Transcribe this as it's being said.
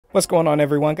What's going on,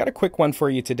 everyone? Got a quick one for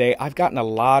you today. I've gotten a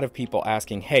lot of people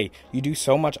asking, hey, you do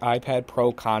so much iPad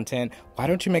Pro content. Why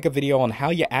don't you make a video on how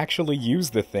you actually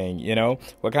use the thing? You know,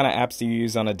 what kind of apps do you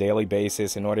use on a daily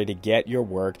basis in order to get your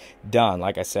work done?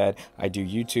 Like I said, I do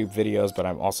YouTube videos, but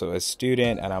I'm also a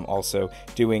student and I'm also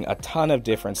doing a ton of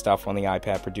different stuff on the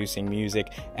iPad, producing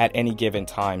music at any given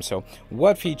time. So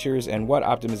what features and what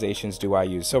optimizations do I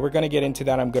use? So we're going to get into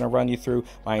that. I'm going to run you through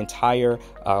my entire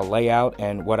layout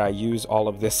and what I use all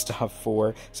of this stuff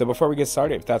for. So before we get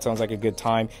started, if that sounds like a good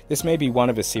time, this may be one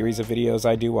of a series of videos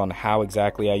I do on how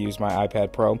exactly I use my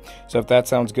iPad Pro. So if that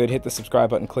sounds good, hit the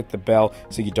subscribe button, click the bell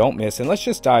so you don't miss, and let's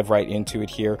just dive right into it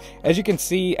here. As you can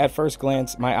see at first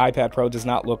glance, my iPad Pro does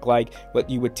not look like what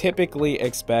you would typically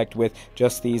expect with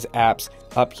just these apps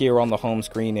up here on the home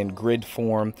screen in grid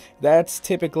form. That's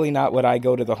typically not what I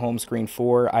go to the home screen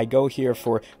for. I go here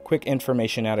for quick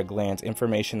information at a glance,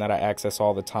 information that I access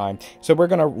all the time. So we're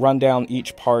going to run down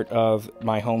each part of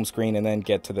my home screen and then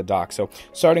get to the dock. So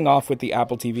starting off with the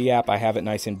Apple TV app, I have it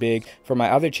nice and big. For my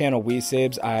other channel,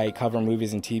 Widgets, I cover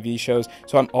movies and TV shows.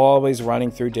 So I'm always running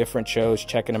through different shows,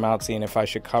 checking them out, seeing if I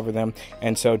should cover them.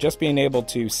 And so just being able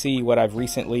to see what I've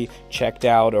recently checked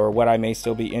out or what I may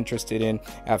still be interested in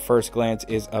at first glance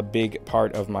is a big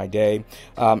part of my day.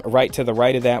 Right to the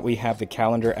right of that, we have the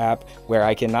calendar app where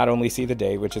I can not only see the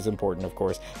day, which is important, of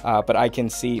course, but I can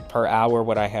see per hour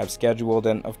what I have scheduled.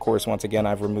 And of course, once again,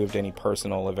 I've removed any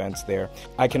personal events there.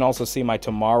 I can also see my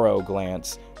tomorrow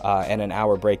glance and an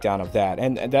hour breakdown of that.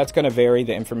 And that's going to vary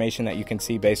the information that you can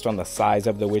see based on the size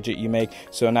of the widget you make.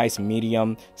 So a nice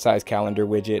medium size calendar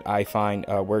widget I find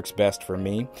works best for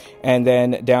me. And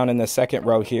then down in the second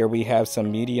row here, we have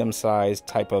some medium sized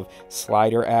type of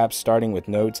slider apps starting with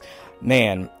Notes.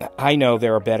 Man, I know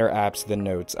there are better apps than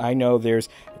Notes. I know there's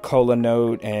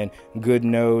Note and Good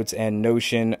Notes and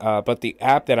Notion, but the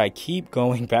app that I keep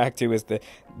going back to is the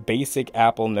basic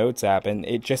Apple Notes app, and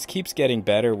it just keeps getting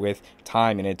better with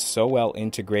time, and it's so well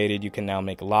integrated. You can now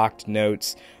make locked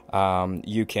notes.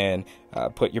 You can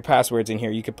put your passwords in here.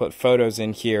 You can put photos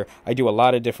in here. I do a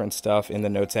lot of different stuff in the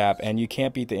Notes app, and you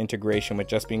can't beat the integration with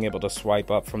just being able to swipe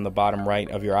up from the bottom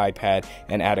right of your iPad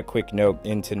and add a quick note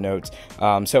into Notes.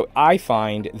 So I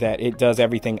find that it does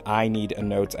everything I need a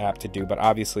Notes app to do, but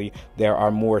obviously there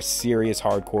are more serious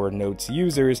hardcore Notes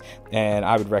users, and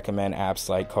I would recommend apps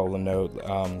like Note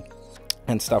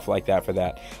and stuff like that for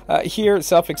that. Here,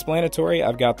 self-explanatory,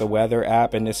 I've got the weather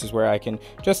app, and this is where I can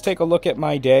just take a look at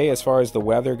my day as far as the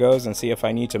weather goes and see if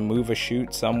I need to move a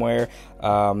shoot somewhere,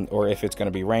 or if it's going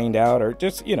to be rained out, or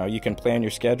just, you know, you can plan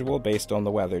your schedule based on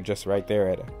the weather just right there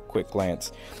at a quick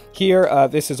glance. Here,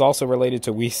 this is also related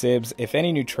to WeSibs. If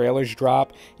any new trailers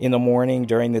drop in the morning,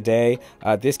 during the day,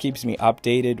 this keeps me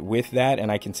updated with that,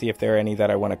 and I can see if there are any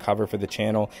that I want to cover for the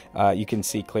channel. You can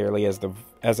see clearly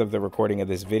as of the recording of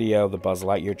this video, the Buzz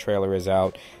Lightyear trailer is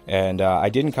out, and I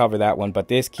didn't cover that one, but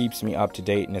this keeps me up to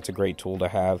date, and it's a great tool to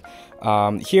have.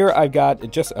 Here I've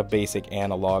got just a basic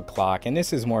analog clock, and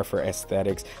this is more for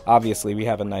aesthetics. Obviously, we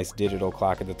have a nice digital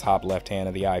clock at the top left hand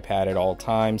of the iPad at all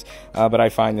times, but I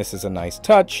find this is a nice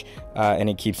touch, and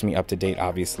it keeps me up to date,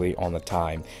 obviously, on the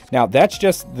time. Now, that's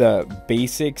just the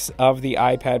basics of the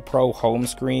iPad Pro home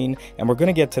screen, and we're going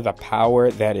to get to the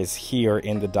power that is here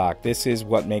in the dock. This is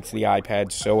what makes the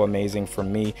iPad so amazing for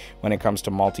me when it comes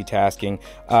to multitasking.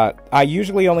 I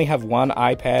usually only have one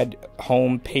iPad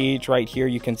home page right here.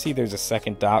 You can see there's a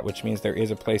second dot, which means there is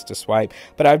a place to swipe,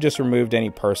 but I've just removed any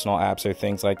personal apps or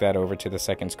things like that over to the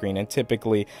second screen, and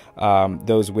typically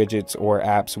those widgets or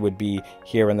apps would be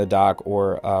here in the dock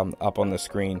or up on the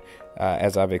screen,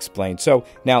 as I've explained. So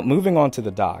now moving on to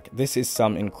the dock, this is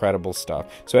some incredible stuff.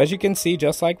 So as you can see,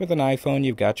 just like with an iPhone,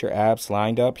 you've got your apps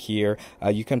lined up here.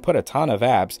 You can put a ton of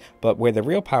apps, but where the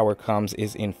real power comes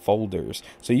is in folders.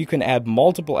 So you can add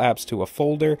multiple apps to a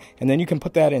folder, and then you can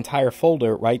put that entire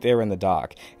folder right there in the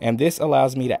dock. And this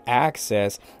allows me to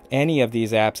access any of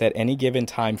these apps at any given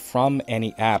time from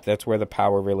any app. That's where the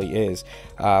power really is.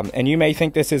 And you may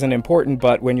think this isn't important,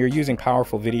 but when you're using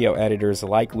powerful video editors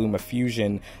like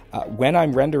LumaFusion, when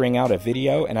I'm rendering out a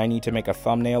video and I need to make a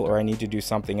thumbnail or I need to do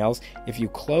something else, if you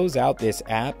close out this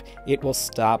app, it will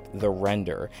stop the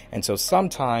render. And so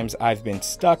sometimes I've been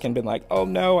stuck and been like, oh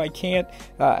no, I can't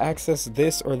access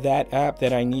this or that app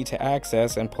that I need to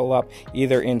access and pull up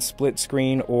either in split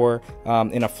screen or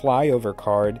in a flyover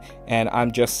card, and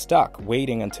I'm just stuck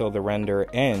waiting until the render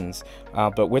ends.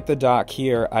 But with the dock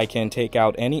here, I can take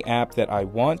out any app that I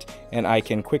want, and I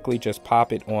can quickly just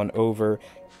pop it on over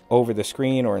the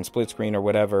screen or in split screen or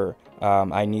whatever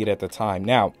I need at the time.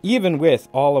 Now, even with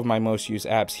all of my most used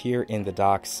apps here in the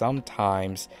dock,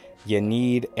 sometimes you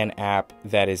need an app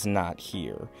that is not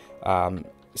here.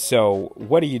 So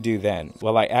what do you do then?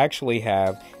 Well, I actually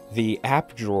have the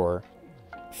app drawer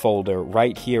folder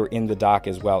right here in the dock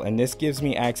as well, and this gives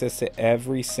me access to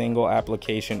every single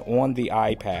application on the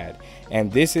iPad.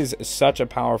 And this is such a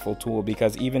powerful tool,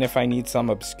 because even if I need some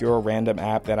obscure random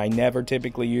app that I never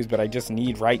typically use but I just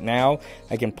need right now,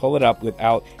 I can pull it up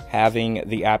without having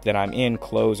the app that I'm in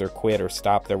close or quit or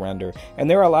stop the render. And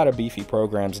there are a lot of beefy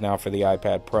programs now for the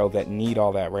iPad Pro that need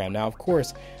all that RAM. Now, of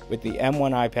course, with the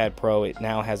M1 iPad Pro, it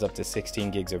now has up to 16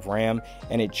 gigs of RAM,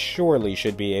 and it surely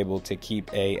should be able to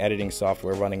keep a editing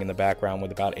software running in the background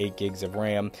with about 8 gigs of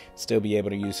RAM, still be able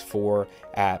to use 4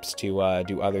 apps to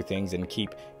do other things, and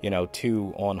keep,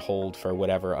 2 on hold for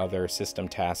whatever other system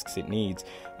tasks it needs.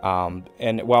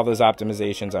 And while those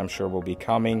optimizations I'm sure will be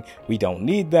coming, we don't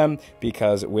need them,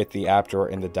 because with the app drawer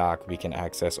in the dock, we can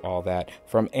access all that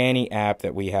from any app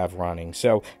that we have running.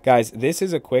 So guys, this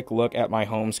is a quick look at my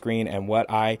home screen and what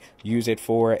I use it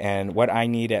for and what I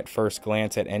need at first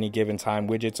glance at any given time.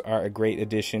 Widgets are a great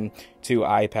addition to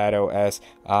iPad OS.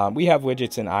 We have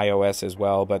widgets in iOS as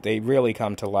well, but they really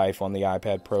come to life on the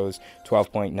iPad Pro's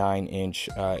 12.9-inch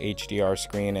HDR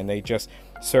screen, and they just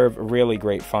serve really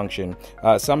great function.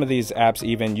 Some of these apps,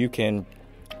 even you can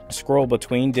scroll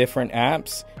between different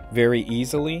apps very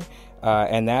easily,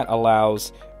 and that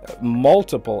allows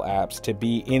multiple apps to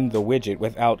be in the widget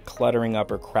without cluttering up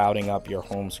or crowding up your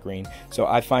home screen. So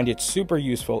I find it super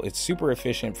useful. It's super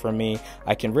efficient for me.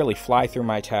 I can really fly through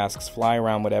my tasks, fly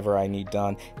around whatever I need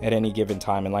done at any given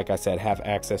time, and like I said, have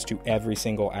access to every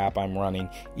single app I'm running,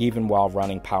 even while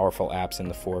running powerful apps in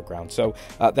the foreground. So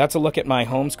that's a look at my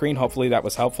home screen. Hopefully that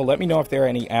was helpful. Let me know if there are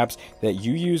any apps that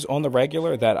you use on the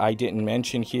regular that I didn't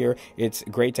mention here. It's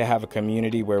great to have a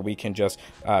community where we can just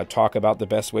talk about the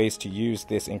best ways to use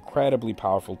this incredibly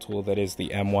powerful tool that is the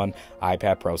M1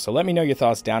 iPad Pro. So let me know your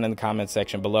thoughts down in the comments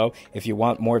section below. If you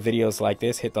want more videos like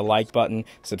this, hit the like button,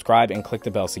 subscribe, and click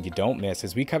the bell so you don't miss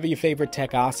as we cover your favorite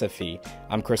techosophy.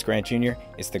 I'm Chris Grant Jr.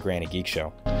 It's the Granny Geek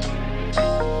Show.